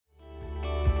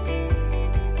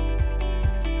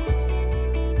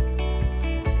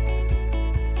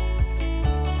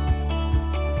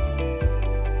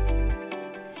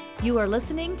You are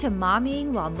listening to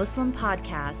Mommying While Muslim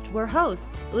podcast, where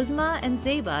hosts Uzma and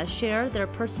Zeba share their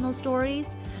personal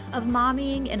stories of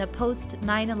mommying in a post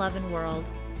 9/11 world.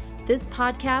 This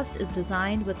podcast is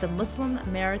designed with the Muslim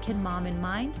American mom in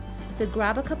mind, so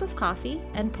grab a cup of coffee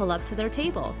and pull up to their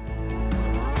table.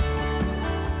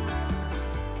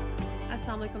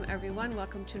 Assalamu alaikum, everyone.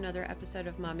 Welcome to another episode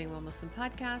of Mommying While Muslim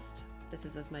podcast. This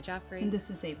is Uzma Jaffrey. And this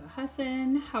is Zeba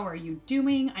Hassan. How are you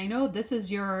doing? I know this is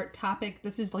your topic.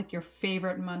 This is like your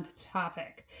favorite month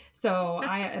topic. So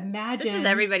I imagine this is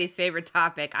everybody's favorite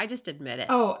topic. I just admit it.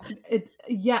 Oh,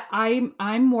 yeah.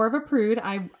 I'm more of a prude.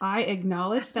 I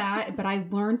acknowledge that, but I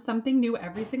learned something new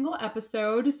every single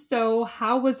episode. So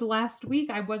how was last week?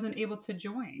 I wasn't able to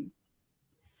join.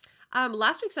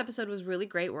 Last week's episode was really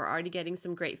great. We're already getting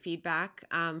some great feedback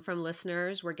from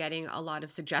listeners. We're getting a lot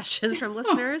of suggestions from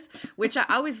listeners, which I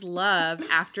always love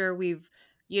after we've,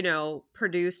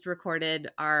 recorded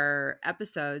our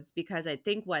episodes, because I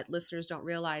think what listeners don't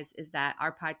realize is that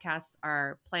our podcasts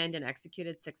are planned and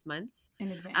executed 6 months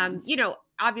in advance.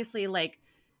 Obviously,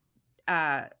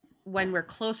 when we're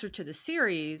closer to the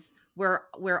series,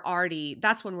 we're already,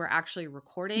 that's when we're actually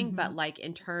recording. Mm-hmm. But like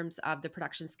in terms of the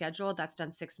production schedule, that's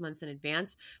done 6 months in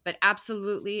advance. But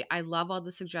absolutely, I love all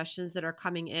the suggestions that are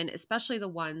coming in, especially the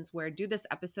ones where do this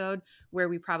episode where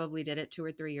we probably did it 2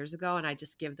 or 3 years ago, and I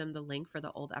just give them the link for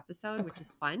the old episode, which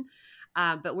is fun.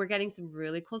 But we're getting some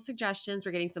really cool suggestions.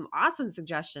 We're getting some awesome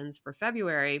suggestions for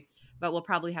February, but we'll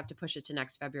probably have to push it to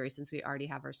next February since we already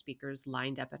have our speakers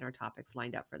lined up and our topics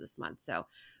lined up for this month. So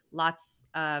lots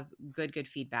of good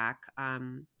feedback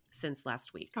since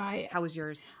last week. How was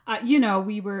yours?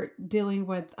 We were dealing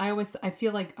with, I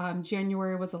feel like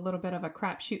January was a little bit of a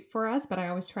crapshoot for us, but I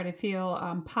always try to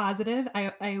feel positive.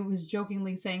 I was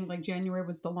jokingly saying like January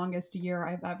was the longest year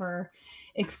I've ever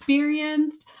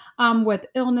experienced with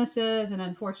illnesses and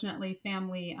unfortunately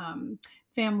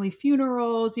family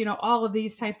funerals, all of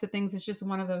these types of things. It's just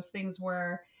one of those things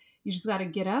where you just got to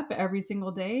get up every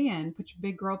single day and put your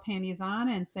big girl panties on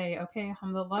and say, okay,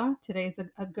 alhamdulillah, today's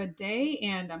a good day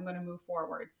and I'm going to move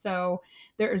forward. So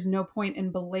there is no point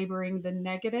in belaboring the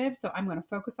negative. So I'm going to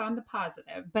focus on the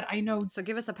positive. But I know. So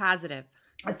give us a positive.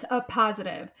 A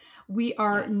positive. We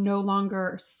are no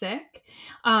longer sick.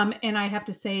 And I have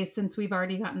to say, since we've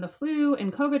already gotten the flu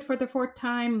and COVID for the 4th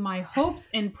time, my hopes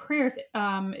and prayers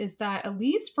is that at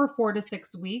least for 4 to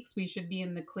 6 weeks, we should be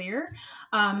in the clear.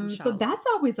 So that's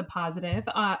always a positive,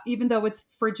 even though it's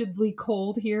frigidly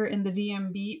cold here in the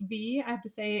DMV. I have to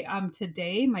say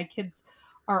today, my kids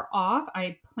are off.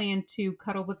 I plan to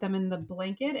cuddle with them in the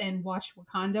blanket and watch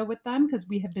Wakanda with them because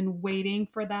we have been waiting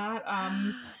for that.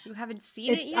 You haven't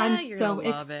seen it yet? I'm so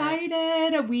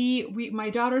excited. We my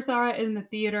daughters saw it in the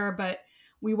theater, but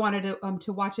we wanted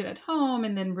to watch it at home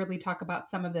and then really talk about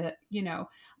some of the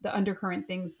the undercurrent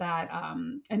things that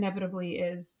inevitably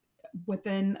is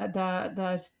within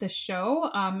the show.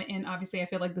 And obviously I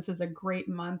feel like this is a great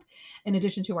month. In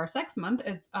addition to our sex month,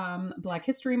 it's Black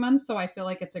History Month. So I feel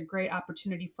like it's a great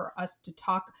opportunity for us to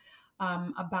talk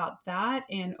about that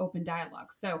and open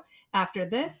dialogue. So after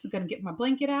this, I'm going to get my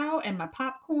blanket out and my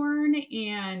popcorn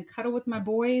and cuddle with my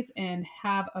boys and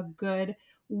have a good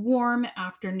warm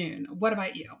afternoon. What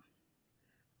about you?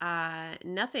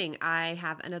 Nothing. I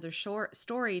have another short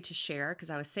story to share because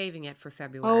I was saving it for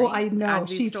February. Oh, I know. As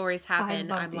these stories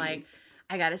happen, I'm these. like,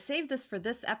 I got to save this for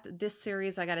this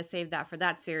series. I got to save that for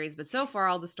that series. But so far,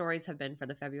 all the stories have been for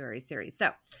the February series.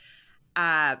 So,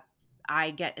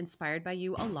 I get inspired by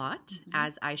you a lot,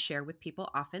 as I share with people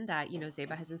often that,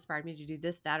 Zeba has inspired me to do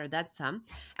this, that, or that some.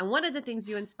 And one of the things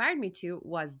you inspired me to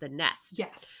was the nest.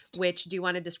 Yes. Which, do you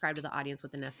want to describe to the audience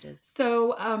what the nest is?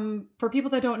 So for people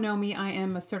that don't know me, I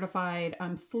am a certified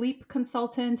sleep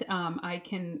consultant.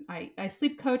 I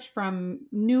sleep coach from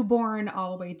newborn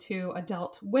all the way to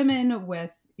adult women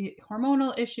with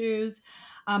hormonal issues.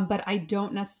 But I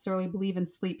don't necessarily believe in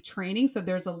sleep training. So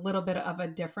there's a little bit of a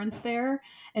difference there.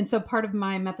 And so part of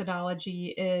my methodology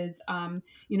is,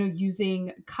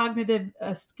 using cognitive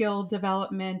skill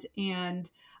development and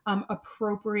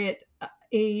appropriate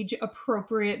age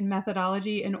appropriate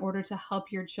methodology in order to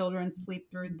help your children sleep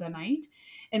through the night.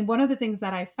 And one of the things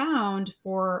that I found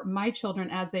for my children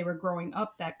as they were growing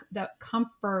up, that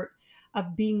comfort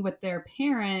of being with their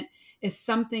parent is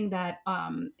something that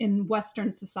in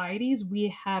Western societies we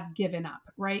have given up,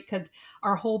 right? Because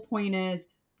our whole point is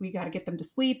we got to get them to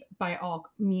sleep by all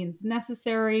means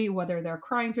necessary, whether they're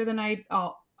crying through the night,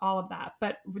 all of that.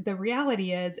 But the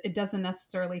reality is it doesn't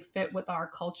necessarily fit with our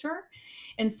culture.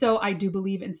 And so I do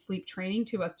believe in sleep training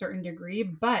to a certain degree,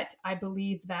 but I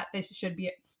believe that they should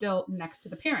be still next to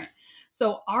the parent.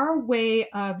 So our way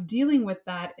of dealing with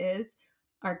that is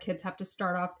our kids have to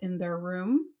start off in their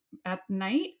room at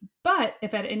night. But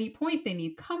if at any point they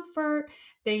need comfort,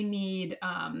 they need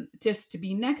just to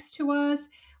be next to us,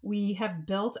 we have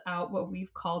built out what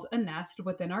we've called a nest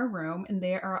within our room, and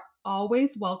they are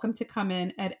always welcome to come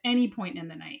in at any point in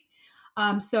the night.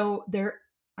 So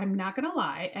I'm not going to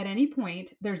lie, at any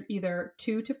point, there's either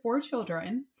 2 to 4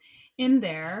 children in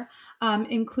there,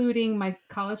 including my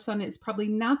college son. Is probably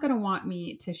not going to want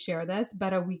me to share this,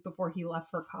 but a week before he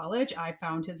left for college, I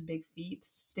found his big feet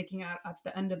sticking out at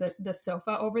the end of the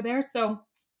sofa over there. So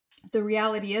the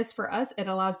reality is, for us, it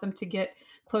allows them to get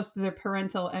close to their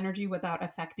parental energy without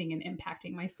affecting and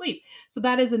impacting my sleep. So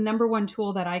that is a number one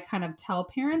tool that I kind of tell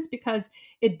parents, because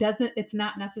it's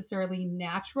not necessarily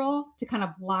natural to kind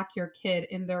of lock your kid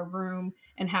in their room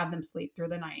and have them sleep through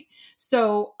the night.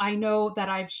 So I know that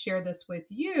I've shared this with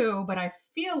you, but I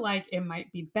feel like it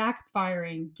might be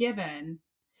backfiring given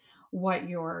what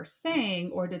you're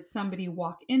saying. Or did somebody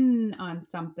walk in on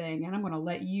something? And I'm going to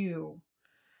let you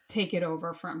take it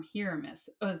over from here, Miss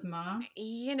Uzma.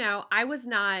 I was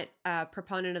not a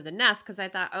proponent of the nest because I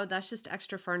thought, oh, that's just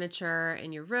extra furniture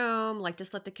in your room. Like,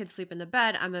 just let the kids sleep in the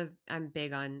bed. I'm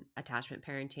big on attachment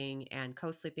parenting and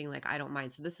co-sleeping. Like, I don't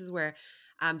mind. So this is where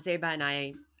Zeba and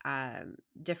I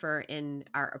differ in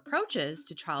our approaches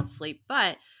to child sleep.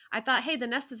 But I thought, hey, the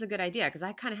nest is a good idea because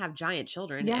I kind of have giant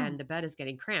children and the bed is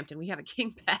getting cramped and we have a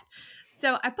king bed.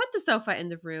 So I put the sofa in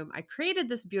the room. I created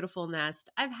this beautiful nest.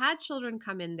 I've had children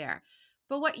come in there.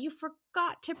 But what you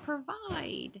forgot to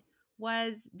provide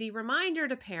was the reminder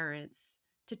to parents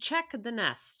to check the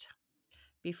nest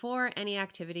before any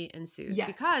activity ensues. Yes.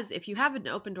 Because if you have an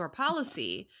open door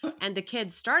policy and the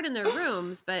kids start in their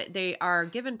rooms, but they are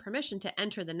given permission to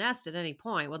enter the nest at any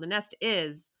point, well, the nest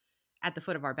is at the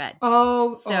foot of our bed.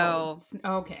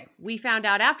 Okay. We found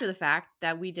out after the fact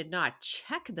that we did not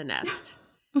check the nest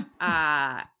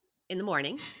in the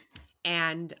morning.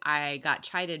 And I got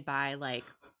chided by like,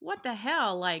 what the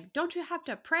hell? Like, don't you have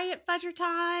to pray at Fajr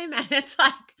time? And it's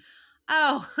like,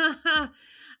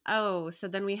 so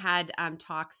then we had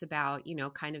talks about,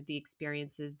 kind of the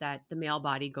experiences that the male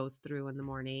body goes through in the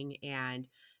morning. And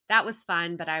that was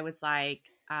fun. But I was like,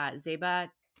 Zeba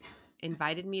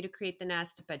invited me to create the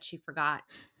nest, but she forgot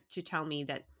to tell me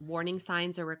that warning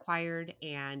signs are required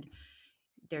and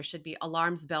there should be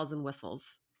alarms, bells, and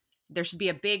whistles. There should be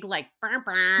a big like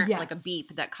like a beep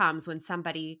that comes when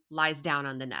somebody lies down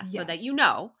on the nest so that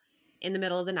in the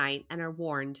middle of the night and are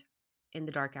warned in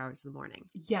the dark hours of the morning.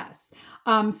 Yes.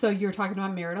 So you're talking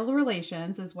about marital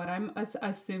relations is what I'm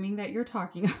assuming that you're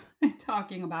talking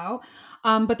about.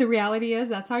 But the reality is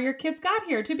that's how your kids got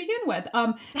here to begin with.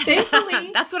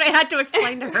 Thankfully, that's what I had to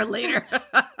explain to her later.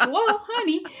 Well,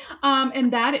 honey,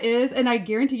 and I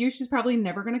guarantee you she's probably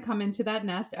never going to come into that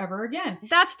nest ever again.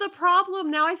 That's the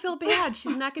problem. Now I feel bad.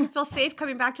 She's not going to feel safe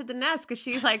coming back to the nest because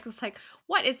she was like,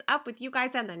 what is up with you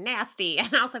guys and the nasty?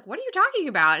 And I was like, what are you talking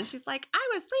about? And she's like, I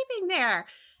was sleeping there.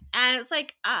 And it's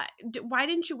like, why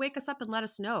didn't you wake us up and let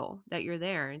us know that you're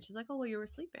there? And she's like, oh, well, you were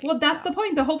sleeping. Well, that's the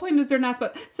point. The whole point is they're not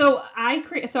supposed. So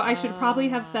I should probably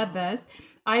have said this.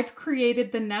 I've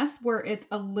created the nest where it's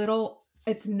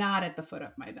not at the foot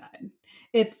of my bed.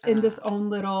 It's in this own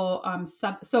little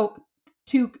so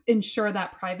to ensure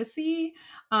that privacy,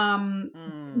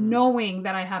 knowing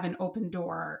that I have an open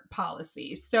door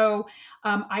policy. So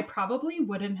I probably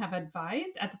wouldn't have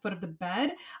advised at the foot of the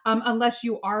bed unless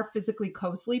you are physically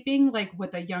co-sleeping, like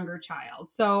with a younger child.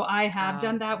 So I have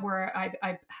done that where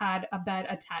I've had a bed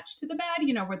attached to the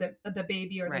bed, where the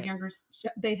baby or the younger,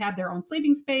 they have their own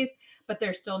sleeping space, but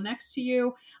they're still next to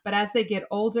you. But as they get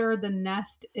older, the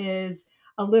nest is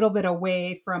a little bit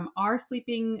away from our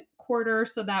sleeping quarter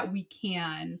so that we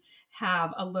can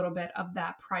have a little bit of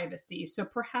that privacy. So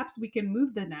perhaps we can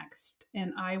move the next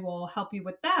and I will help you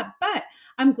with that. But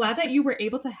I'm glad that you were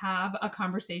able to have a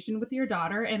conversation with your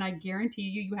daughter, and I guarantee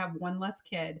you have one less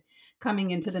kid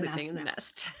coming into the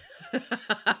nest.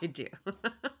 I do.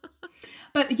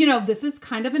 But this is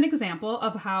kind of an example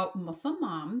of how Muslim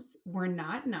moms were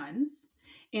not nuns.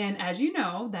 And as you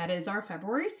know, that is our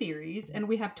February series. And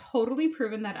we have totally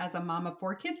proven that as a mom of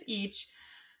 4 kids each,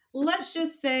 let's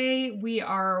just say we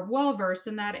are well-versed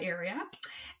in that area.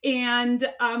 And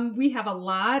we have a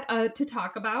lot to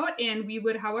talk about. And we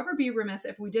would, however, be remiss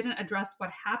if we didn't address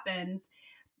what happens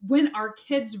when our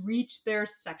kids reach their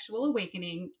sexual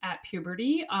awakening at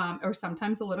puberty, or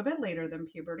sometimes a little bit later than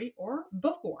puberty or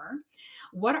before.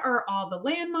 What are all the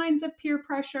landmines of peer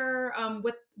pressure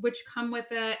which come with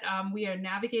it. We are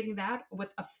navigating that with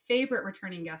a favorite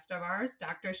returning guest of ours,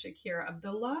 Dr. Shakira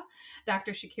Abdullah.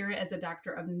 Dr. Shakira is a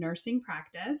doctor of nursing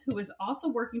practice who is also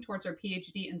working towards her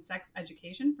PhD in sex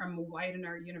education from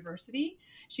Widener University.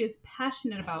 She is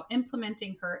passionate about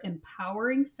implementing her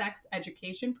empowering sex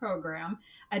education program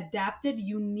adapted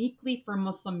uniquely for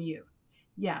Muslim youth.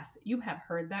 Yes, you have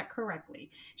heard that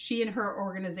correctly. She and her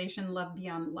organization, Love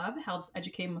Beyond Love, helps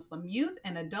educate Muslim youth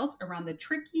and adults around the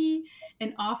tricky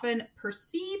and often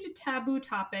perceived taboo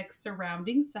topics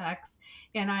surrounding sex.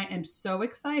 And I am so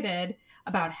excited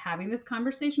about having this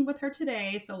conversation with her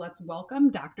today. So let's welcome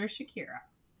Dr. Shakira.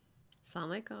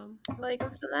 Assalamu alaikum.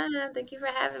 Walaikum salam. Thank you for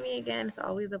having me again. It's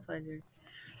always a pleasure.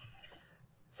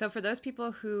 So for those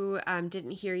people who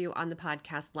didn't hear you on the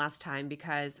podcast last time,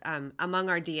 because among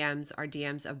our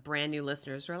DMs of brand new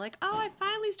listeners who are like, oh, I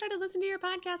finally started listening to your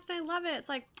podcast and I love it. It's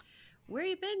like, where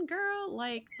you been, girl?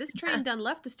 Like, this train done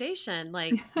left the station.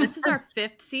 Like, this is our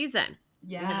 5th season.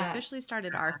 Yes. We have officially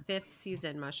started our 5th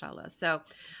season, mashallah. So,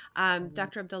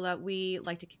 Dr. Abdullah, we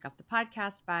like to kick off the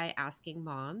podcast by asking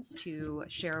moms to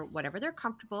share whatever they're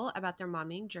comfortable about their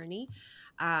mommying journey,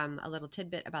 a little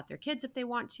tidbit about their kids if they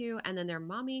want to, and then their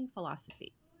mommying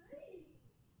philosophy.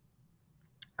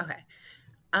 Okay.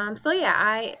 So yeah,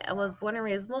 I was born and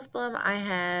raised Muslim. I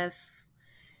have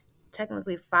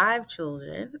technically 5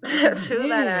 children.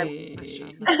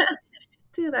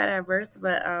 Two that I birthed,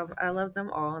 but I love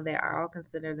them all. They are all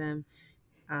consider them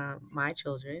my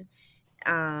children.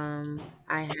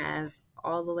 I have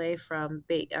all the way from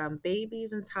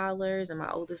babies and toddlers, and my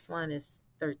oldest one is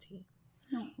 13.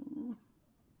 Oh.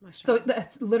 So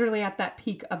that's literally at that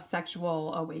peak of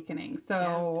sexual awakening.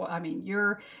 So, yeah. I mean,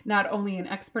 you're not only an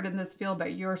expert in this field,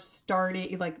 but you're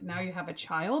starting, like, now you have a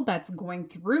child that's going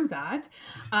through that.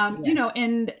 You know,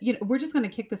 and, you know, we're just going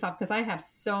to kick this off because I have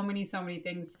so many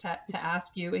things to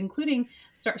ask you, including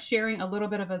start sharing a little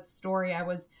bit of a story. I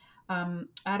was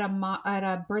at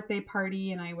a birthday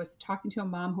party, and I was talking to a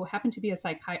mom who happened to be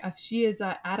she is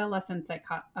an adolescent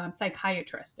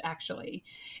psychiatrist, actually.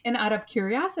 And out of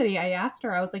curiosity, I asked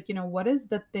her, I was like, you know, what is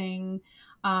the thing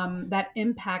that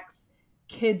impacts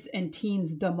kids and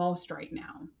teens the most right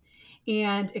now?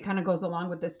 And it kind of goes along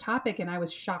with this topic. And I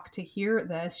was shocked to hear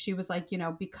this. She was like, you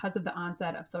know, because of the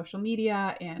onset of social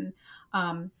media and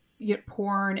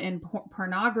porn and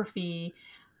pornography,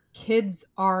 kids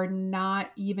are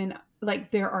not even, like,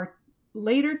 there are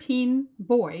later teen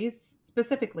boys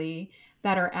specifically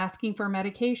that are asking for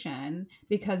medication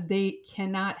because they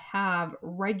cannot have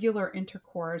regular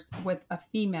intercourse with a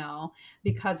female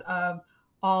because of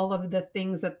all of the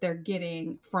things that they're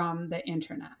getting from the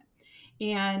internet.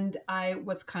 And I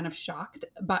was kind of shocked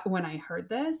when I heard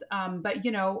this. But, you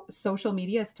know, social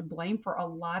media is to blame for a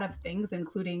lot of things,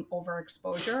 including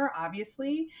overexposure,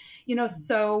 obviously. You know,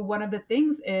 so one of the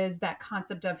things is that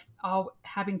concept of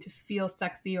having to feel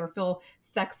sexy or feel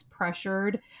sex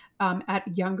pressured at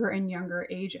younger and younger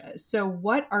ages. So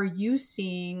what are you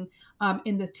seeing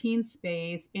in the teen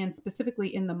space and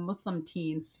specifically in the Muslim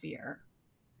teen sphere?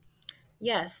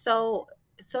 Yes. So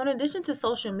in addition to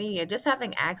social media, just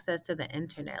having access to the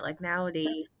internet, like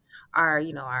nowadays, our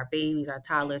babies, our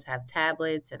toddlers have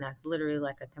tablets, and that's literally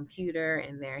like a computer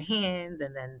in their hands.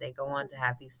 And then they go on to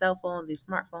have these cell phones, these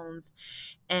smartphones,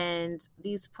 and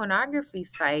these pornography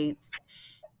sites.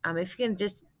 If you can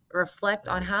just reflect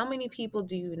on how many people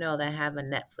do you know that have a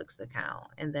Netflix account,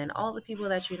 and then all the people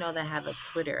that you know that have a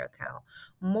Twitter account,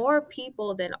 more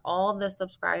people than all the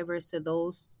subscribers to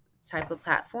those type of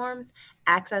platforms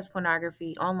access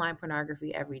pornography, online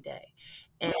pornography every day.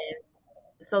 And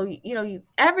so, you know,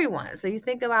 everyone, so you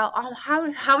think about,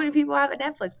 how many people have a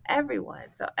Netflix? Everyone.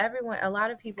 So a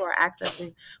lot of people are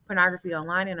accessing pornography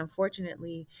online. And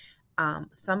unfortunately,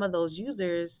 some of those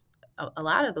users, a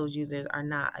lot of those users are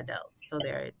not adults. So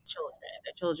they're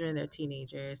children, they're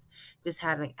teenagers, just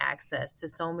having access to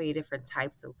so many different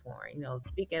types of porn. You know,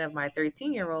 speaking of my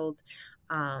 13-year-old,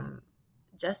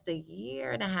 just a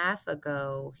year and a half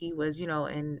ago, he was, you know,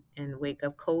 in wake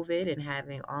of COVID and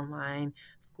having online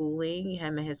schooling.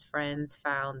 Him and his friends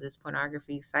found this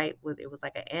pornography site it was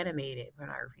like an animated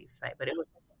pornography site, but it was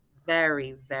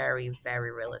very, very,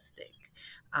 very realistic.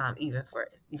 Even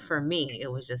for me,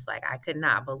 it was just like, I could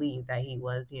not believe that he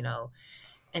was, you know,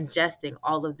 ingesting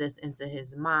all of this into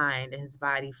his mind and his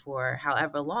body for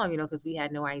however long, you know, because we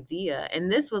had no idea.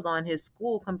 And this was on his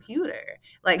school computer.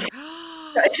 Like,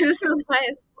 this was my,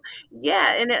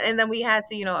 yeah. And then we had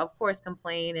to, you know, of course,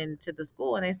 complain to the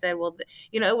school. And they said, well,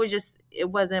 you know, it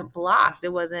wasn't blocked.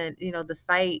 It wasn't, you know, the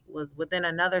site was within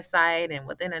another site and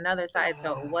within another site.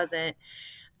 So it wasn't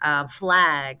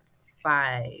flagged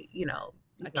by, you know,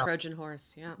 A Trojan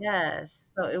horse. Yeah.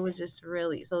 Yes. So it was just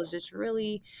really,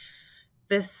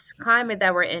 this climate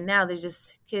that we're in now. There's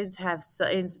just kids have, so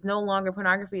it's no longer,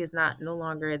 pornography is no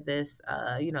longer this,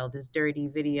 this dirty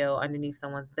video underneath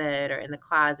someone's bed or in the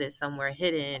closet somewhere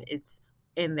hidden. It's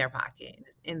in their pocket,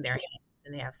 it's in their hands.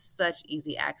 And they have such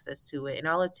easy access to it. And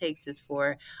all it takes is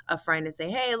for a friend to say,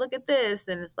 hey, look at this.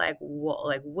 And it's like, whoa,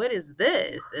 like, what is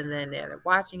this? And then they're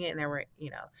watching it and they're,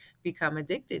 become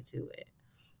addicted to it.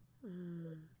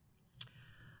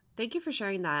 Thank you for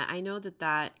sharing that. I know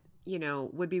that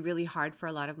would be really hard for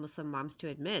a lot of Muslim moms to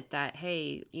admit that,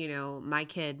 hey, my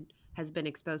kid has been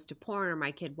exposed to porn or my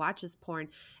kid watches porn.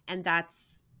 And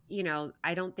that's,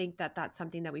 I don't think that that's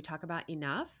something that we talk about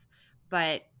enough.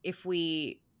 But if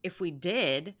we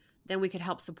did, then we could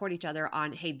help support each other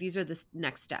on, hey, these are the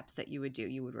next steps that you would do.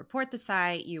 You would report the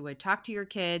site. You would talk to your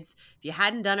kids. If you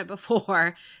hadn't done it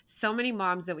before, so many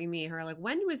moms that we meet who are like,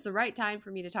 when was the right time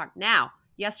for me to talk? Now,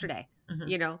 yesterday,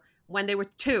 when they were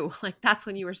 2, like that's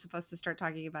when you were supposed to start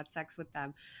talking about sex with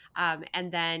them.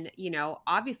 And then,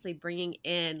 obviously bringing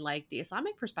in like the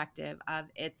Islamic perspective of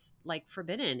it's like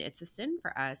forbidden. It's a sin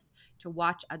for us to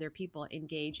watch other people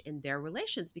engage in their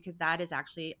relations because that is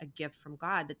actually a gift from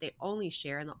God that they only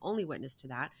share. And the only witness to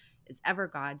that is ever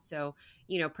God. So,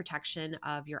 protection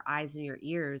of your eyes and your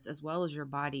ears as well as your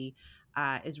body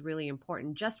is really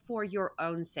important just for your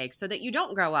own sake so that you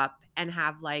don't grow up and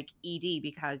have like ED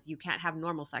because you can't have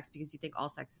normal sex because you think all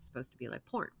sex is supposed to be like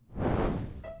porn.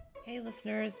 Hey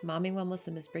listeners, Momming While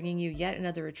Muslim is bringing you yet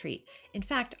another retreat. In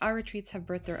fact, our retreats have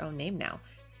birthed their own name now.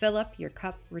 Fill Up Your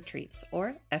Cup Retreats,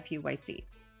 or FUYC.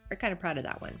 We're kind of proud of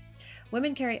that one.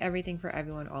 Women carry everything for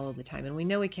everyone all of the time, and we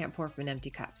know we can't pour from an empty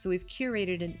cup. So we've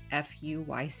curated an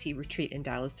FUYC retreat in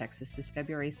Dallas, Texas this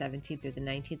February 17th through the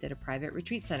 19th at a private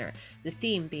retreat center, the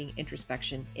theme being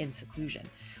introspection in seclusion.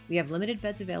 We have limited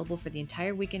beds available for the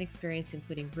entire weekend experience,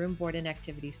 including room, board, and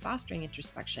activities fostering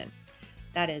introspection.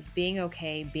 That is, being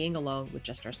okay, being alone with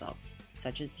just ourselves,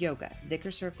 such as yoga,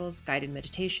 dhikr circles, guided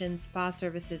meditations, spa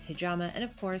services, hijama, and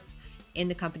of course, in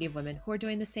the company of women who are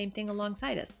doing the same thing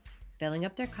alongside us, filling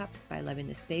up their cups by loving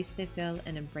the space they fill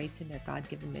and embracing their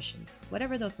God-given missions,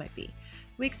 whatever those might be.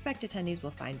 We expect attendees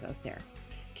will find both there.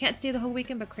 Can't stay the whole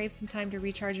weekend but crave some time to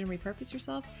recharge and repurpose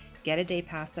yourself? Get a day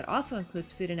pass that also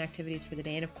includes food and activities for the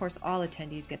day, and of course all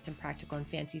attendees get some practical and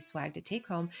fancy swag to take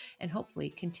home and hopefully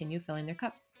continue filling their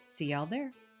cups. See y'all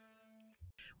there.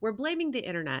 We're blaming the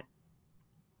internet.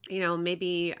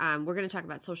 Maybe we're going to talk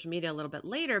about social media a little bit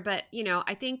later, but,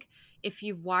 I think if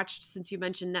you've watched, since you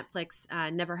mentioned Netflix,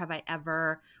 Never Have I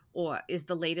Ever, or is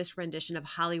the latest rendition of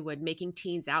Hollywood making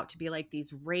teens out to be like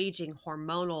these raging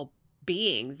hormonal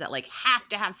beings that like have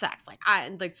to have sex.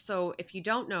 So if you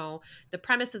don't know, the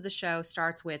premise of the show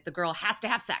starts with the girl has to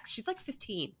have sex. She's like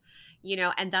 15,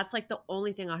 and that's like the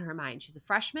only thing on her mind. She's a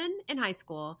freshman in high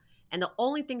school. And the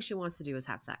only thing she wants to do is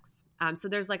have sex. So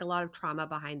there's like a lot of trauma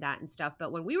behind that and stuff.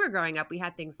 But when we were growing up, we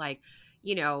had things like,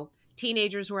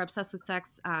 teenagers who were obsessed with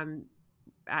sex.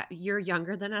 You're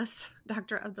younger than us,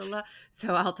 Dr. Abdullah.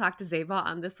 So I'll talk to Zeba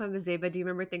on this one. Zeba, do you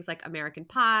remember things like American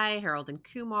Pie, Harold and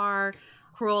Kumar,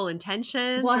 Cruel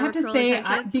Intentions? Well, I have to say,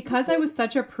 because I was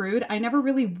such a prude, I never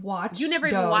really watched You never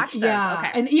even watched those? Yeah.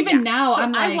 Okay. And even now,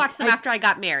 so I watched them after I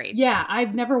got married. Yeah,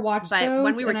 I've never watched those. But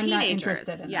when we were and teenagers, I'm not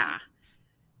interested in them.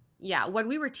 Yeah, when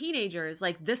we were teenagers,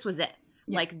 like this was it.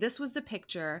 Yeah. Like this was the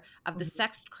picture of the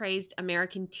sex-crazed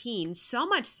American teen, so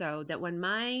much so that when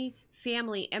my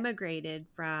family immigrated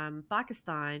from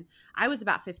Pakistan, I was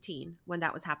about 15 when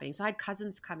that was happening. So I had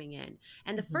cousins coming in.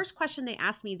 And the first question they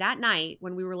asked me that night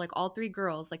when we were like all 3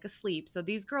 girls like asleep. So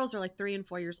these girls are like 3 and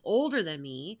 4 years older than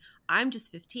me. I'm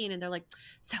just 15. And they're like,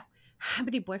 so how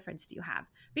many boyfriends do you have?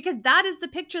 Because that is the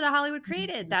picture that Hollywood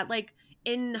created, that like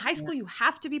in high school, you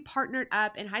have to be partnered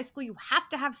up. In high school, you have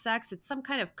to have sex. It's some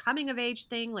kind of coming of age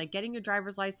thing, like getting your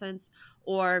driver's license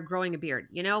or growing a beard,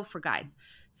 for guys.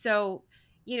 So,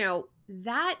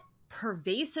 that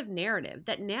pervasive narrative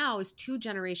that now is 2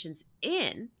 generations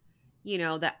in,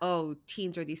 that, oh,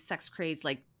 teens are these sex crazed,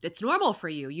 like it's normal for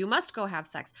you. You must go have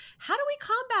sex. How do we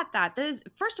combat that? That is,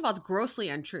 first of all, it's grossly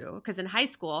untrue because in high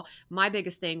school, my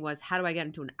biggest thing was how do I get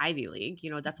into an Ivy League?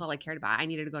 That's all I cared about. I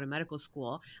needed to go to medical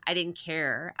school. I didn't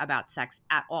care about sex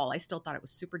at all. I still thought it was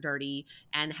super dirty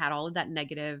and had all of that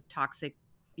negative, toxic,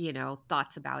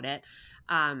 thoughts about it.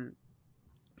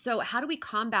 So how do we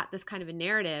combat this kind of a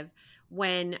narrative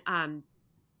when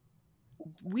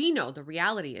we know the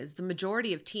reality is the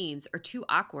majority of teens are too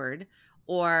awkward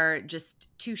or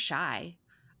just too shy,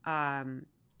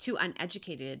 too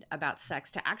uneducated about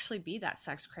sex to actually be that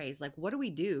sex craze? Like, what do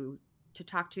we do to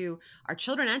talk to our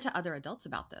children and to other adults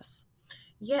about this?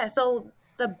 Yeah, so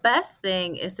the best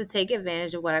thing is to take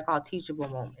advantage of what I call teachable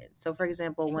moments. So, for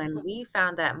example, when we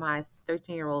found that my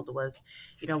 13-year-old was,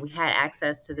 we had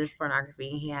access to this pornography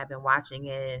and he had been watching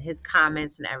it and his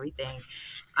comments and everything.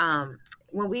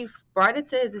 When we brought it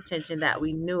to his attention that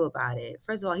we knew about it,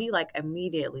 first of all, he like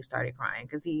immediately started crying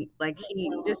because he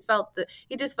just felt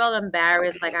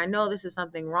embarrassed. Like, I know this is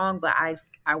something wrong, but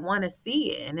I want to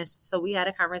see it. And so we had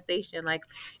a conversation like,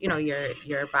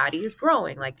 your body is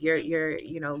growing. Like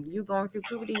you going through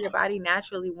puberty, your body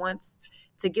naturally wants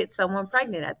to get someone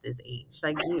pregnant at this age,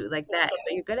 like that.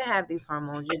 So you're going to have these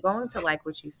hormones. You're going to like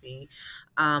what you see.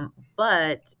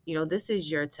 But this is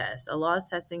your test. Allah is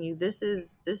testing you.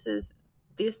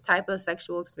 This type of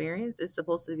sexual experience is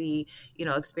supposed to be,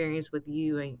 experienced with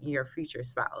you and your future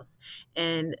spouse,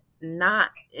 and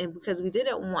because we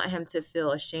didn't want him to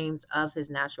feel ashamed of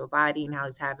his natural body and how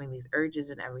he's having these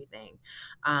urges and everything.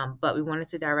 But we wanted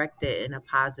to direct it in a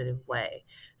positive way.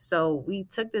 So we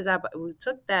took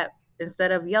that,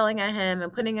 instead of yelling at him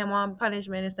and putting him on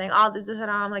punishment and saying, oh, this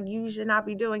and I'm like, you should not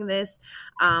be doing this.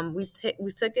 We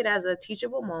took it as a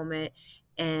teachable moment.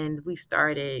 And we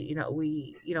started,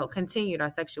 we continued our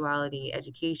sexuality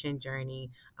education journey,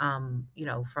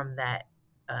 from that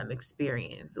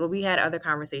experience. Well, we had other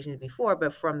conversations before,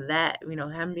 but from that,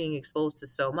 him being exposed to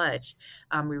so much,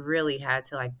 we really had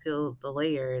to like peel the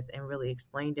layers and really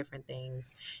explain different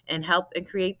things and help and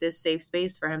create this safe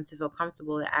space for him to feel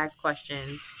comfortable to ask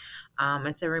questions,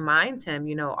 and to remind him,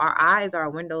 our eyes are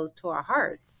windows to our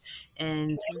hearts,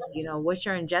 and what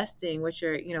you're ingesting, what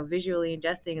you're visually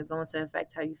ingesting is going to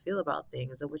affect how you feel about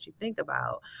things and what you think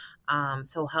about.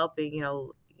 So helping,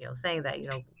 saying that,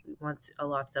 we want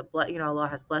Allah to Allah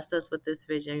has blessed us with this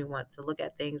vision. We want to look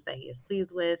at things that He is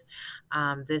pleased with.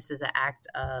 This is an act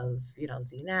of,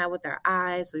 zina with our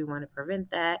eyes. So we want to prevent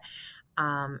that.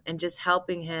 And just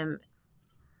helping him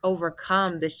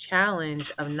overcome this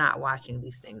challenge of not watching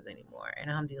these things anymore. And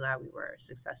alhamdulillah, we were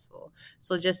successful.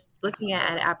 So just looking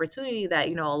at an opportunity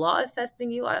that, Allah is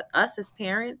testing you, us as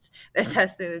parents, they're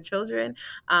testing the children,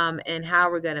 and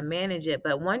how we're going to manage it.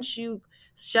 But once you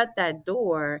shut that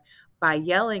door by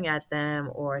yelling at them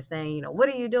or saying, what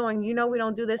are you doing? We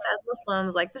don't do this as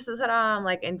Muslims. Like, this is haram.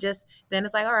 Like, and just, then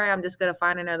it's like, all right, I'm just going to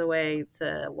find another way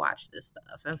to watch this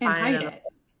stuff and find hide another it.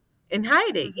 And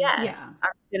hide it. Yes. Yeah.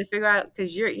 I'm just going to figure out,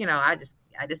 because you're, I just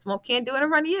can't do it in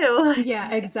front of you.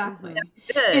 Yeah, exactly.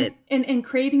 Good. And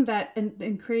creating that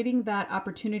and creating that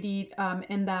opportunity,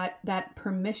 and that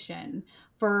permission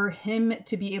for him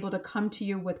to be able to come to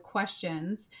you with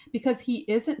questions, because he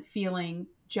isn't feeling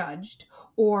judged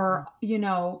or,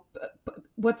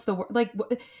 what's the word? Like,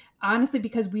 honestly,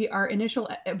 because our initial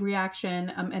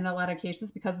reaction, in a lot of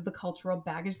cases, because of the cultural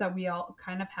baggage that we all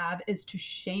kind of have, is to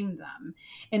shame them.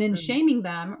 And in shaming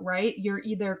them, right, you're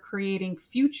either creating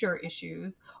future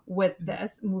issues with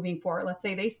this moving forward. Let's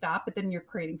say they stop, but then you're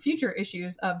creating future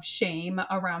issues of shame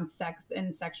around sex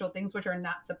and sexual things, which are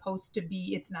not supposed to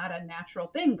be. It's not a natural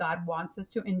thing. God wants us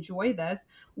to enjoy this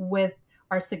with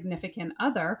our significant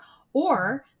other,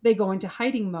 or they go into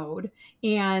hiding mode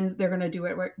and they're going to do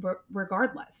it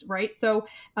regardless, right? So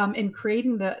in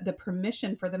creating the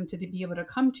permission for them to be able to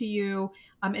come to you,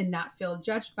 and not feel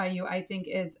judged by you, I think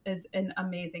is an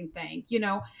amazing thing,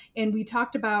 and we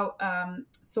talked about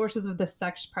sources of the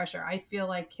sex pressure. I feel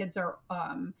like kids are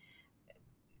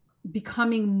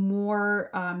becoming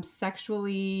more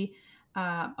sexually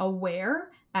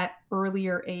aware at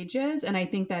earlier ages. And I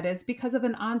think that is because of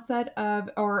an onset of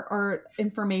or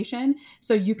information.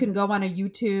 So you can go on a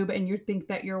YouTube and you think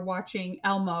that you're watching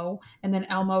Elmo, and then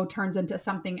Elmo turns into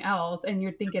something else and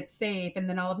you think it's safe. And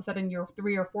then all of a sudden your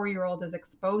 3 or 4-year-old is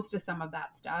exposed to some of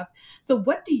that stuff. So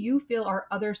what do you feel are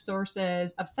other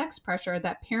sources of sex pressure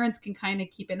that parents can kind of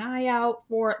keep an eye out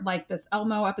for, like this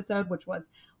Elmo episode, which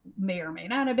may or may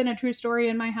not have been a true story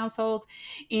in my household,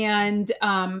 and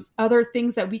other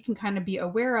things that we can kind of be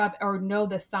aware of or know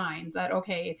the signs that,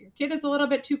 okay, if your kid is a little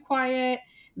bit too quiet,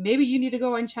 maybe you need to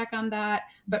go and check on that.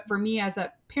 But for me as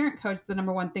a parent coach, the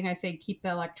number one thing I say, keep the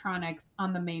electronics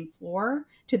on the main floor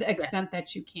to the extent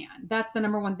that you can. That's the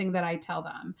number one thing that I tell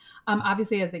them.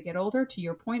 Obviously, as they get older, to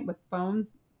your point with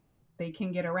phones, they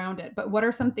can get around it. But what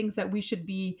are some things that we should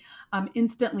be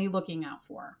instantly looking out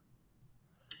for?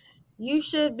 You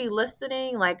should be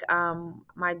listening. Like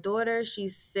my daughter,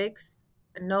 she's 6.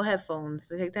 No headphones.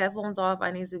 So take the headphones off.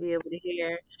 I need to be able to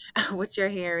hear what you're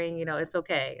hearing. It's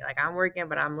okay. Like, I'm working,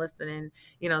 but I'm listening,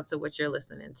 to what you're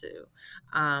listening to.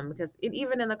 Because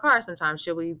even in the car, sometimes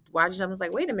she'll be watching something. It's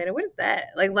like, wait a minute, what is that?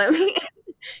 Like, let me.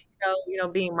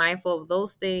 being mindful of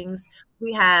those things.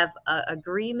 We have a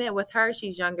agreement with her.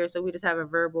 She's younger, so we just have a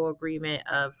verbal agreement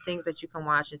of things that you can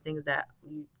watch and things that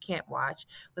you can't watch.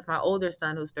 With my older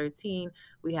son, who's 13,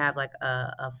 we have like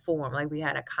a form, like we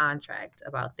had a contract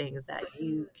about things that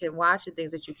you can watch and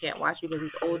things that you can't watch because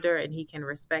he's older and he can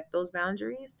respect those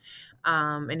boundaries.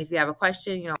 And if you have a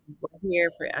question, we're here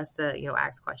for us to,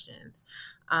 ask questions,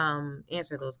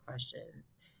 answer those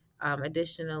questions.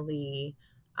 Additionally,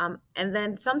 and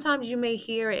then sometimes you may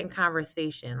hear it in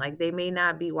conversation. Like they may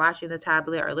not be watching the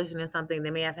tablet or listening to something. They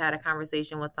may have had a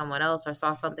conversation with someone else or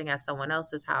saw something at someone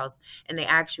else's house and they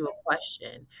ask you a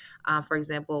question. For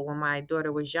example, when my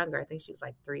daughter was younger, I think she was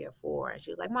like 3 or 4, and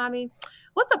she was like, "Mommy,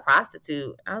 what's a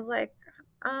prostitute?" I was like,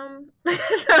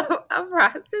 so a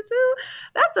prostitute?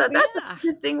 That's a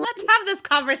interesting. Let's have this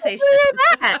conversation.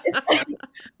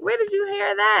 Where did you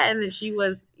hear that? And then she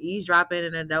was eavesdropping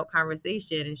an adult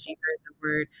conversation and she heard the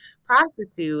word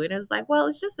prostitute. And it was like, well,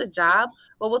 it's just a job.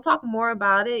 But we'll talk more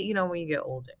about it, when you get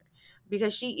older.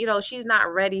 Because she's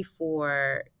not ready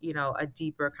for, a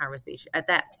deeper conversation. At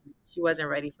that point, she wasn't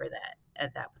ready for that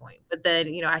at that point. But then,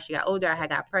 as she got older, I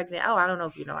got pregnant. Oh, I don't know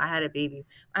if I had a baby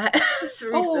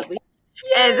recently.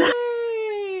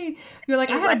 Yay! You're like,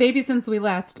 I had a baby since we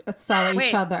last saw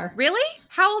each other. Really?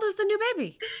 How old is the new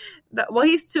baby? Well,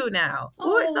 he's 2 now.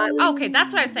 Okay,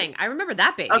 that's what I was saying. I remember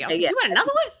that baby. Okay, you want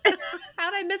another one? How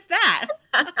did I miss that?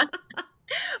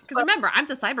 Because remember, I'm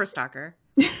the cyber stalker.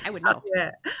 I would know.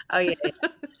 Oh yeah.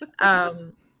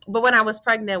 But when I was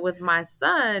pregnant with my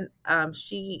son,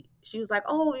 she was like,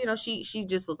 she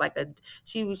just was like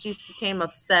she became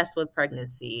obsessed with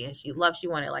pregnancy, and she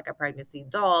wanted like a pregnancy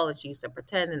doll, and she used to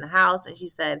pretend in the house. And she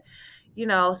said,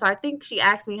 so I think she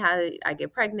asked me how did I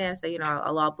get pregnant. So,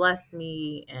 Allah blessed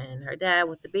me and her dad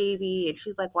with the baby. And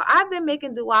she's like, well, I've been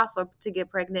making dua to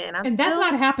get pregnant, and that's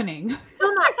not happening.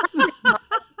 Still not happening.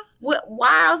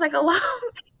 Why? I was like, Allah.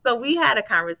 So we had a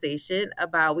conversation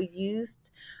about, we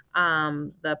used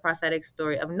the prophetic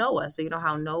story of Noah. So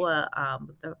how Noah,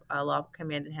 Allah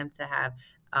commanded him to have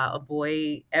a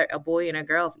boy and a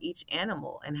girl of each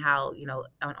animal, and how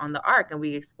on the ark, and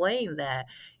we explained that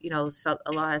so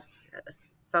Allah has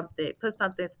put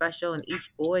something special in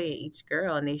each boy and each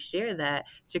girl, and they share that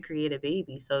to create a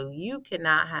baby. So you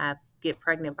cannot get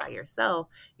pregnant by yourself.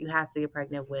 You have to get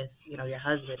pregnant with your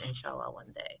husband, inshallah,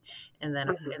 one day, and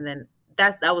then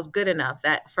that was good enough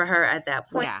that for her at that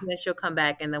point. And then she'll come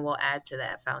back, and then we'll add to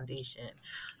that foundation.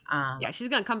 She's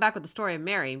gonna come back with the story of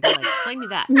Mary and be like, explain me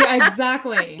that. Yeah,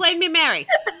 exactly. Explain me Mary.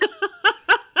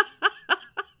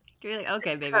 You're like,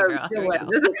 okay, baby girl. Here we go.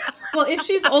 Well, if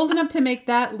she's old enough to make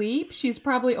that leap, she's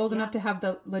probably old enough to have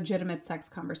the legitimate sex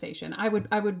conversation. I would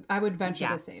venture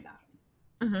to say that.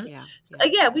 Mm-hmm. Yeah. So,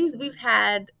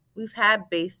 we've had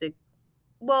basic.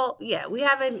 Well, yeah, we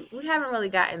haven't really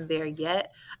gotten there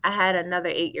yet. I had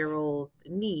another 8-year-old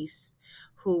niece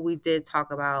who we did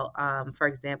talk about, for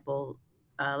example,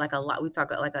 like a lock. We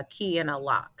talk like a key and a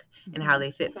lock, and how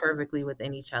they fit perfectly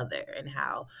within each other, and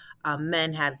how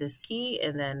men have this key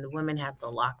and then women have the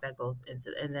lock that goes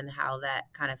into, and then how that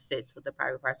kind of fits with the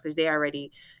private parts, because they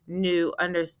already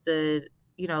understood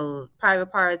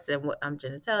private parts and what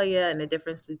genitalia and the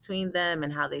difference between them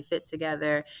and how they fit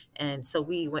together. And so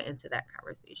we went into that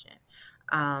conversation.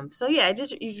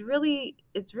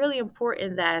 It's really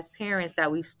important that as parents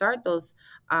that we start those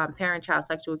parent-child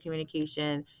sexual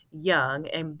communication young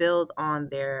and build on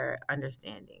their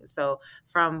understanding. So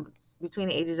from between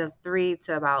the ages of 3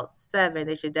 to about 7,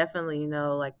 they should definitely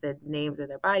know like the names of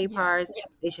their body parts. Yes.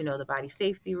 They should know the body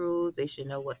safety rules. They should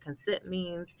know what consent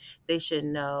means. They should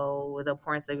know the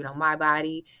importance of, my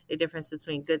body, the difference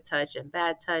between good touch and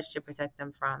bad touch to protect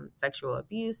them from sexual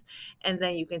abuse. And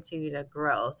then you continue to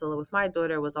grow. So with my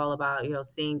daughter, it was all about,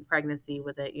 seeing pregnancy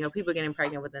with it, people getting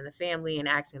pregnant within the family and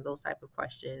asking those type of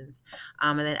questions,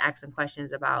 and then asking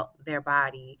questions about their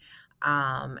body.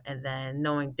 And then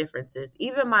knowing differences.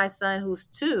 Even my son, who's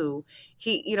 2,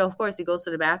 he, of course, he goes to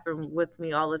the bathroom with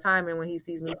me all the time. And when he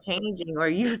sees me changing or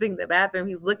using the bathroom,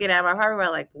 he's looking at my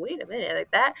hardware like, wait a minute, like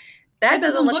that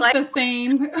doesn't look like the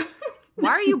same.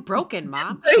 Why are you broken,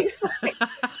 Mom? What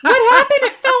happened?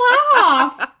 It fell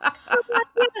off.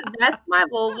 That's my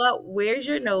vulva. Where's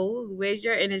your nose?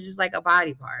 And it's just like a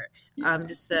body part.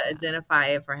 Just to identify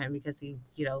it for him, because he,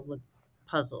 looked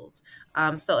puzzled.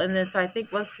 So I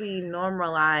think once we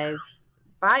normalize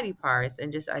body parts and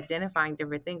just identifying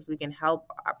different things, we can help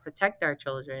protect our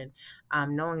children,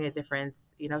 knowing the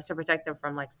difference, to protect them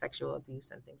from like sexual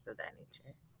abuse and things of that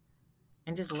nature,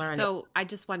 and just learn. So I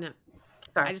just want to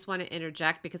Sorry. I just want to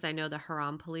interject because I know the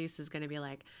haram police is going to be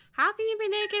like, how can you be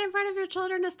naked in front of your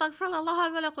children?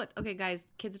 Okay,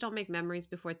 guys, kids don't make memories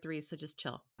before 3, so just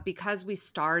chill. Because we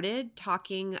started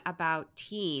talking about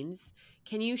teens,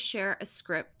 can you share a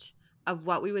script of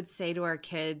what we would say to our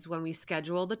kids when we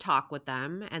schedule the talk with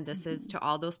them? And this is to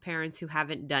all those parents who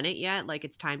haven't done it yet, like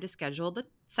it's time to schedule the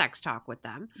sex talk with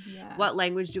them. Yes. What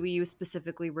language do we use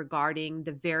specifically regarding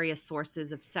the various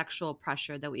sources of sexual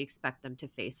pressure that we expect them to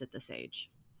face at this age?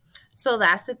 So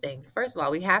that's the thing. First of all,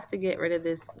 we have to get rid of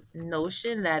this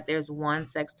notion that there's one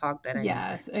sex talk that I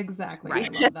Yes, exactly.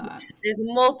 Right. I love that. There's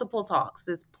multiple talks.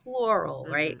 There's plural,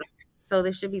 right? So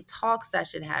there should be talks that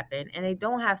should happen, and they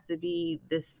don't have to be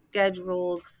this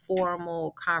scheduled,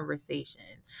 formal conversation.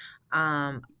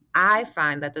 I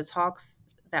find that the talks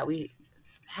that we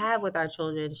have with our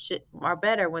children are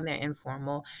better when they're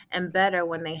informal and better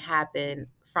when they happen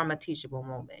from a teachable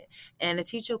moment. And a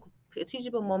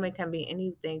teachable moment can be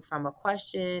anything from a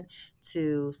question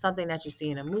to something that you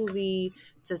see in a movie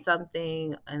to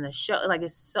something in a show. Like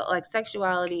it's so like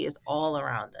sexuality is all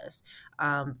around us,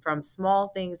 from small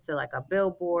things to like a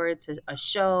billboard to a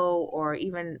show or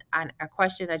even a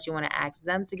question that you want to ask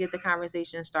them to get the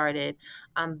conversation started.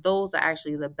 Those are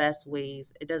actually the best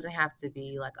ways. It doesn't have to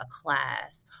be like a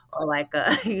class or like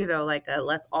a like a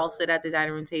let's all sit at the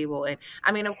dining room table. And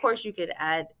I mean, of course, you could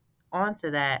add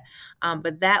onto that,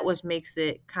 but that which makes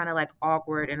it kind of like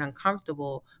awkward and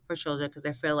uncomfortable for children because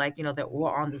they feel like that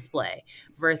we're on display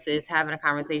versus having a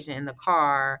conversation in the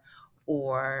car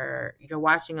or you're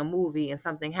watching a movie and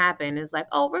something happened. It's like,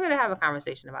 oh, we're gonna have a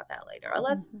conversation about that later, or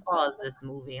let's pause this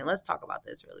movie and let's talk about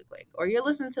this really quick. Or you're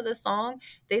listening to this song,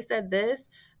 they said this,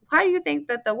 how do you think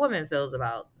that the woman feels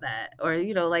about that? Or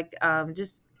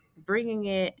just bringing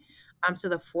it to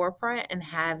the forefront and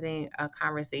having a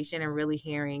conversation and really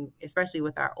hearing, especially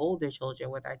with our older children,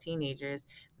 with our teenagers,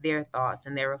 their thoughts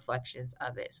and their reflections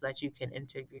of it so that you can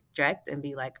interject and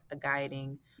be like a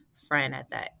guiding friend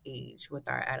at that age with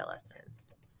our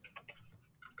adolescents.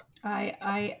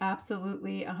 I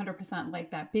absolutely 100%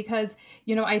 like that because,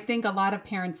 I think a lot of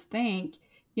parents think,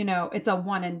 it's a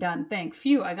one and done thing.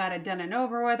 Phew, I got it done and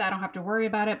over with. I don't have to worry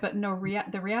about it. But no,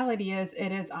 the reality is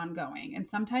it is ongoing. And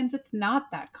sometimes it's not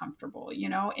that comfortable,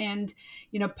 and,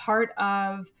 part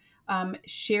of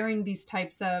sharing these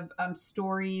types of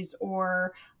stories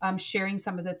or sharing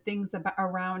some of the things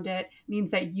around it means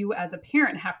that you as a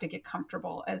parent have to get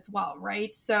comfortable as well,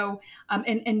 right? So,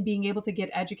 and being able to get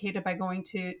educated by going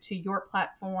to your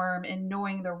platform and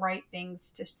knowing the right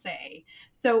things to say.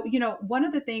 So, one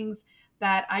of the things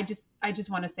that I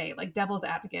just want to say, like devil's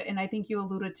advocate, and I think you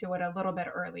alluded to it a little bit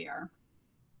earlier.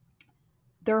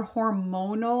 They're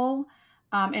hormonal,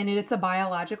 and it's a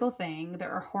biological thing.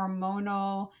 There are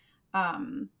hormonal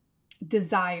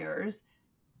desires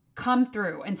come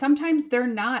through, and sometimes they're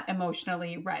not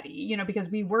emotionally ready, because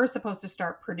we were supposed to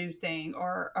start producing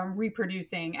or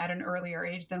reproducing at an earlier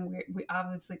age than we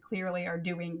obviously clearly are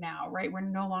doing now, right? We're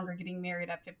no longer getting married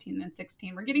at 15 and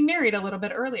 16. We're getting married a little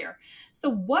bit earlier. So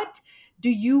what do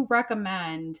you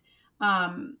recommend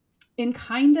in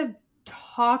kind of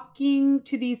talking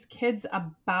to these kids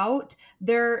about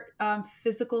their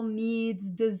physical needs,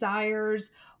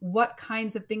 desires? What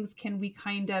kinds of things can we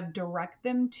kind of direct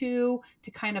them to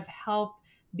kind of help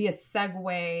be a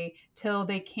segue till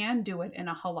they can do it in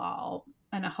a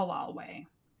halal way?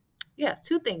 Yeah,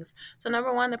 2 things. So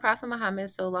number 1, the Prophet Muhammad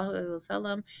sallallahu alaihi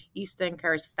wasallam used to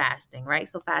encourage fasting, right?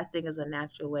 So fasting is a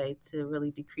natural way to really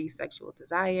decrease sexual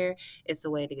desire. It's a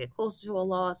way to get closer to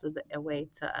Allah. It's a way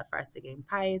for us to gain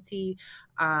piety.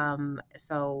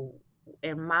 So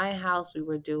in my house, we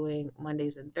were doing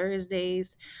Mondays and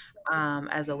Thursdays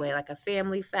as a way, like a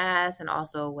family fast, and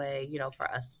also a way,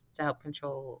 for us to help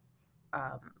control,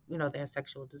 their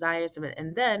sexual desires.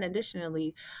 And then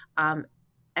additionally,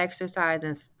 exercise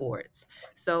and sports.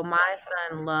 So my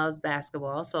son loves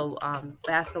basketball. So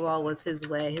basketball was his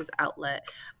way, his outlet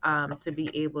to be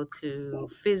able to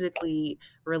physically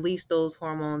release those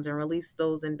hormones and release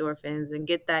those endorphins and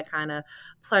get that kind of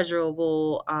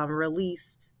pleasurable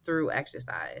release through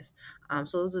exercise.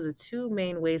 So those are the 2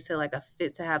 main ways to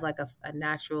have like a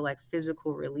natural like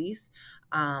physical release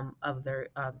of their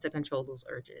to control those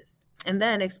urges. And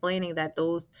then explaining that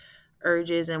those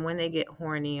urges and when they get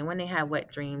horny and when they have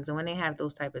wet dreams and when they have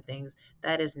those type of things,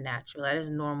 that is natural. That is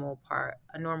a normal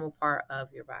part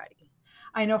of your body.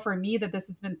 I know for me that this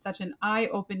has been such an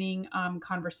eye-opening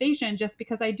conversation just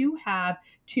because I do have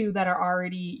 2 that are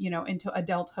already, into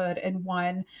adulthood and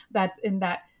one that's in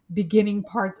that beginning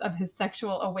parts of his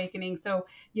sexual awakening. So,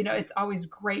 it's always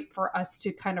great for us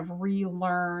to kind of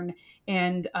relearn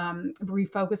and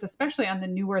refocus, especially on the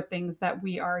newer things that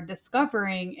we are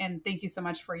discovering. And thank you so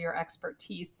much for your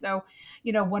expertise. So,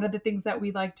 one of the things that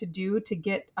we like to do to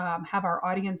get have our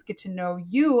audience get to know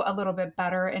you a little bit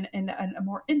better in a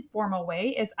more informal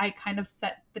way is I kind of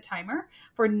set the timer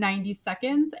for 90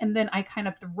 seconds and then I kind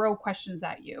of throw questions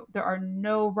at you. There are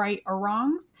no right or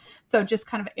wrongs. So just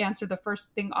kind of answer the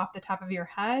first thing off the top of your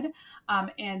head.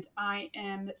 And I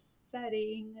am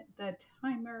setting the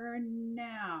timer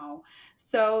now.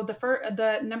 So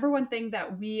the number one thing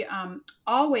that we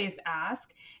always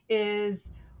ask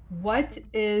is, what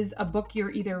is a book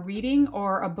you're either reading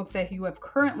or a book that you have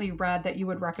currently read that you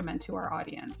would recommend to our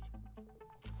audience?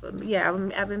 Yeah,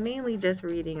 I've been mainly just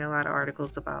reading a lot of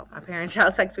articles about my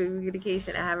parent-child sexual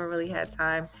communication. I haven't really had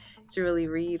time to really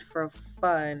read for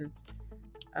fun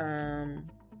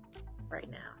right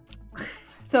now.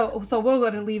 So we're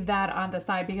going to leave that on the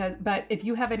side but if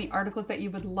you have any articles that you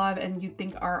would love and you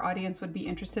think our audience would be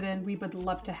interested in, we would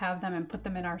love to have them and put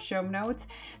them in our show notes.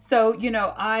 So,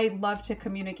 I love to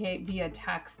communicate via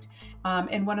text.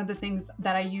 And one of the things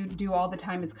that I do all the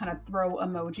time is kind of throw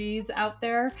emojis out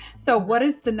there. So what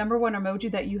is the number one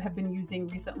emoji that you have been using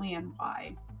recently and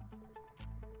why?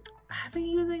 I've been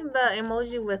using the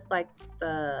emoji with like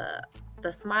the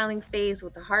smiling face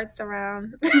with the hearts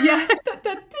around. Yes.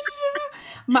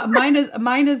 Mine is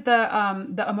the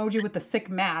emoji with the sick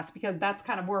mask, because that's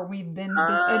kind of where we've been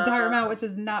this entire amount, which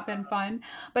has not been fun.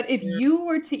 But if you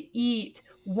were to eat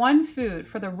one food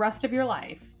for the rest of your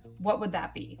life, what would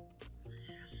that be?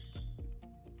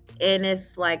 And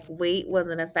if like weight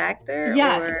wasn't a factor,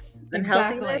 yes,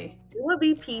 exactly, it would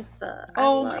be pizza.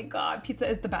 My God, pizza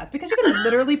is the best because you can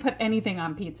literally put anything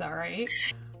on pizza, right?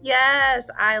 Yes,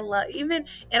 I love and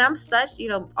I'm such,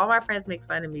 all my friends make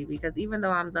fun of me because even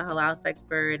though I'm the halal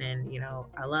expert and,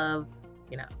 I love,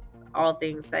 all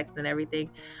things sex and everything,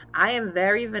 I am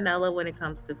very vanilla when it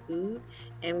comes to food,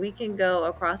 and we can go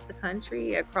across the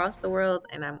country, across the world,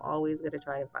 and I'm always going to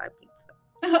try to find pizza.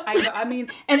 I know. I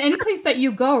mean, and any place that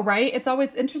you go, right? It's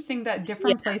always interesting that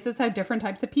different places have different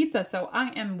types of pizza. So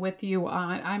I'm 100%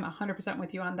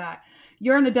 with you on that.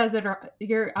 You're on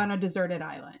a deserted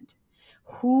island.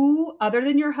 Who, other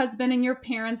than your husband and your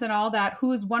parents and all that,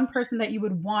 who is one person that you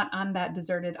would want on that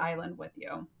deserted island with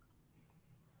you?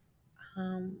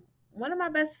 One of my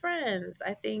best friends,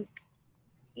 I think.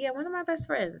 Yeah, one of my best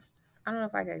friends. I don't know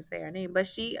if I can say her name, but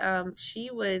she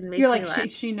would make me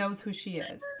laugh. She knows who she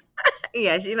is.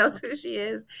 Yeah, she knows who she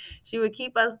is. She would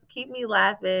keep me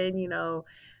laughing,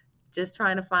 just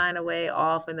trying to find a way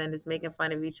off and then just making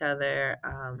fun of each other.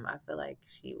 I feel like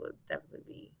she would definitely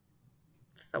be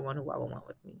someone who I would want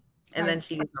with me. And then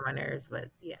she gets on my nerves, but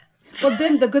yeah. Well,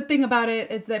 then the good thing about it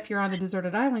is that if you're on a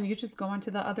deserted island, you just go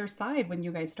onto the other side when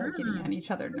you guys start getting on each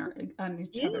other's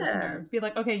nerves. Be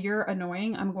like, okay, you're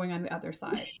annoying. I'm going on the other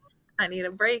side. I need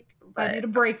a break. I need a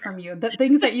break from you. The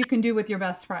things that you can do with your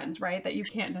best friends, right? That you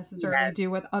can't necessarily do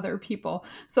with other people.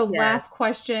 So last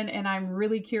question, and I'm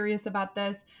really curious about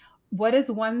this. What is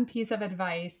one piece of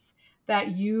advice that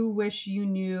you wish you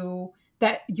knew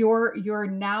that your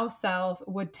now self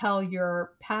would tell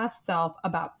your past self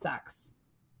about sex?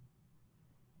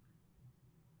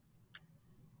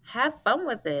 Have fun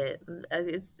with it.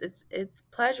 It's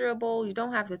pleasurable. You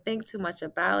don't have to think too much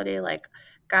about it. Like,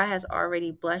 God has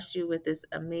already blessed you with this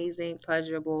amazing,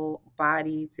 pleasurable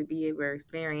body to be able to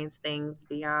experience things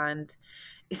beyond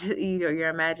your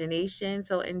imagination.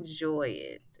 So enjoy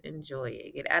it.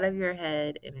 Get out of your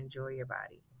head and enjoy your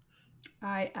body.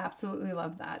 I absolutely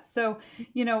love that. So,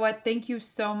 you know what? Thank you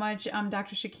so much,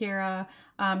 Dr. Shakira.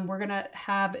 We're going to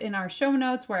have in our show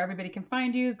notes where everybody can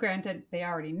find you. Granted, they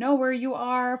already know where you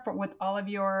are with all of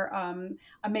your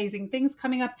amazing things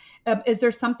coming up. Is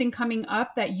there something coming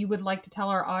up that you would like to tell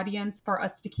our audience for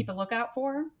us to keep a lookout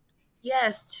for?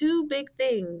 Yes, two big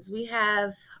things. We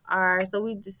have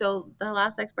the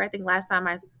last expert, I think last time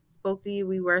I spoke to you,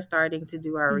 we were starting to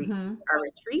do our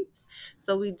retreats.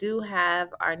 So we do have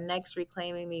our next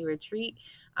Reclaiming Me retreat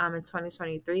in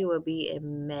 2023 will be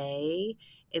in May.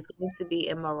 It's going to be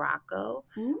in Morocco.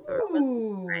 So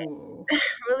we're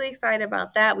really excited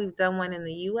about that. We've done one in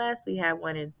the US. We had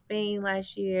one in Spain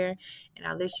last year. And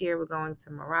now this year we're going to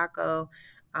Morocco.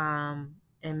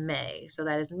 In May. So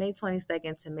that is May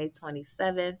 22nd to May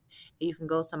 27th. You can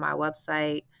go to my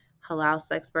website,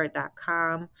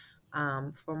 halalsexpert.com,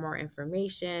 for more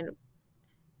information.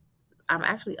 I'm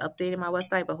actually updating my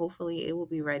website, but hopefully it will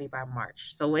be ready by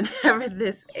March. So whenever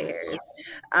this airs,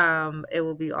 it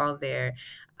will be all there.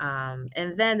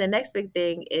 And then the next big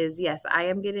thing is, yes, I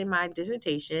am getting my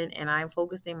dissertation, and I'm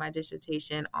focusing my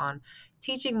dissertation on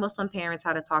teaching Muslim parents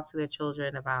how to talk to their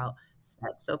children about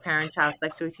sex. So parent-child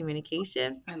sexual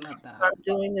communication. I love that. So I'm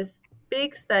doing this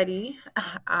big study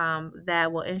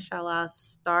that will, inshallah,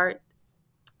 start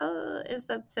in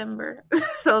September.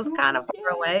 So it's kind of far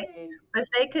away. But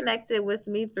stay connected with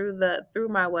me through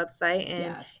my website.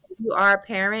 And if you are a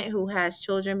parent who has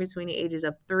children between the ages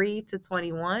of 3 to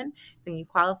 21, then you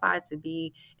qualify to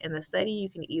be in the study. You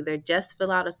can either just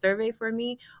fill out a survey for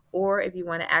me, or if you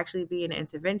want to actually be in an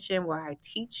intervention where I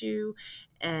teach you,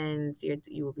 and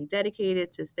you will be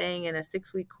dedicated to staying in a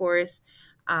 6-week course,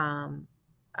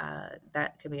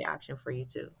 that can be an option for you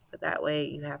too. But that way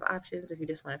you have options if you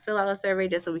just want to fill out a survey,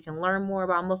 just so we can learn more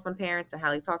about Muslim parents and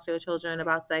how they talk to their children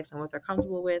about sex and what they're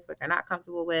comfortable with, what they're not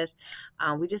comfortable with.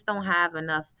 We just don't have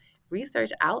enough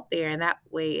research out there, and that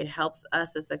way it helps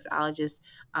us as sexologists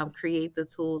create the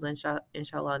tools,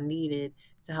 inshallah, needed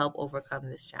to help overcome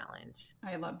this challenge.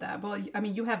 I love that. Well, I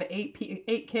mean, you have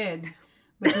 8 kids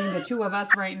between the two of us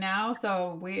right now,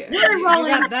 so we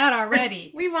got that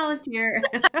already. We volunteer.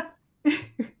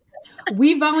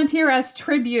 We volunteer as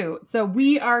tribute, so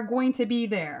we are going to be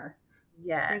there.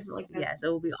 Yes, yes. It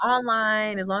will be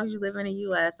online as long as you live in the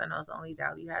U.S. I know it's only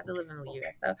doubt you have to live in the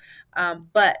U.S. though,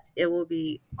 but it will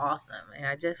be awesome. And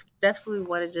I just definitely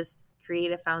want to just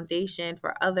create a foundation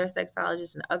for other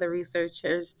sexologists and other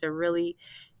researchers to really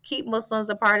keep Muslims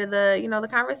a part of the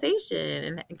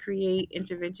conversation and create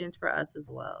interventions for us as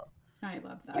well. I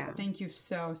love that. Yeah. Thank you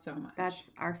so much.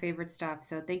 That's our favorite stuff.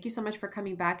 So thank you so much for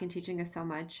coming back and teaching us so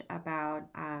much about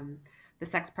the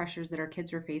sex pressures that our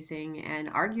kids are facing,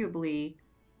 and arguably,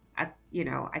 I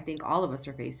think all of us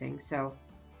are facing. So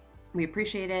we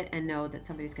appreciate it and know that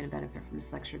somebody's going to benefit from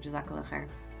this lecture. Jazakallah khair.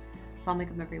 Assalamu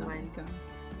alaikum, everyone.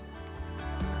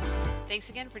 Thanks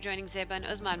again for joining Zeba and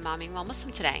Uzma on Momming While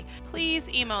Muslim today. Please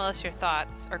email us your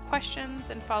thoughts or questions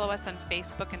and follow us on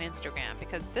Facebook and Instagram,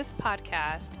 because this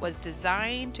podcast was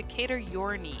designed to cater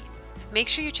your needs. Make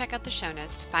sure you check out the show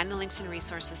notes to find the links and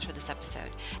resources for this episode.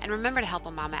 And remember to help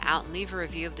a mama out and leave a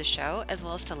review of the show, as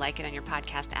well as to like it on your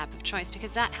podcast app of choice,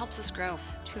 because that helps us grow.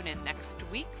 Tune in next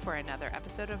week for another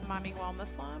episode of Momming While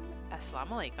Muslim.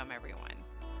 Assalamu alaikum, everyone.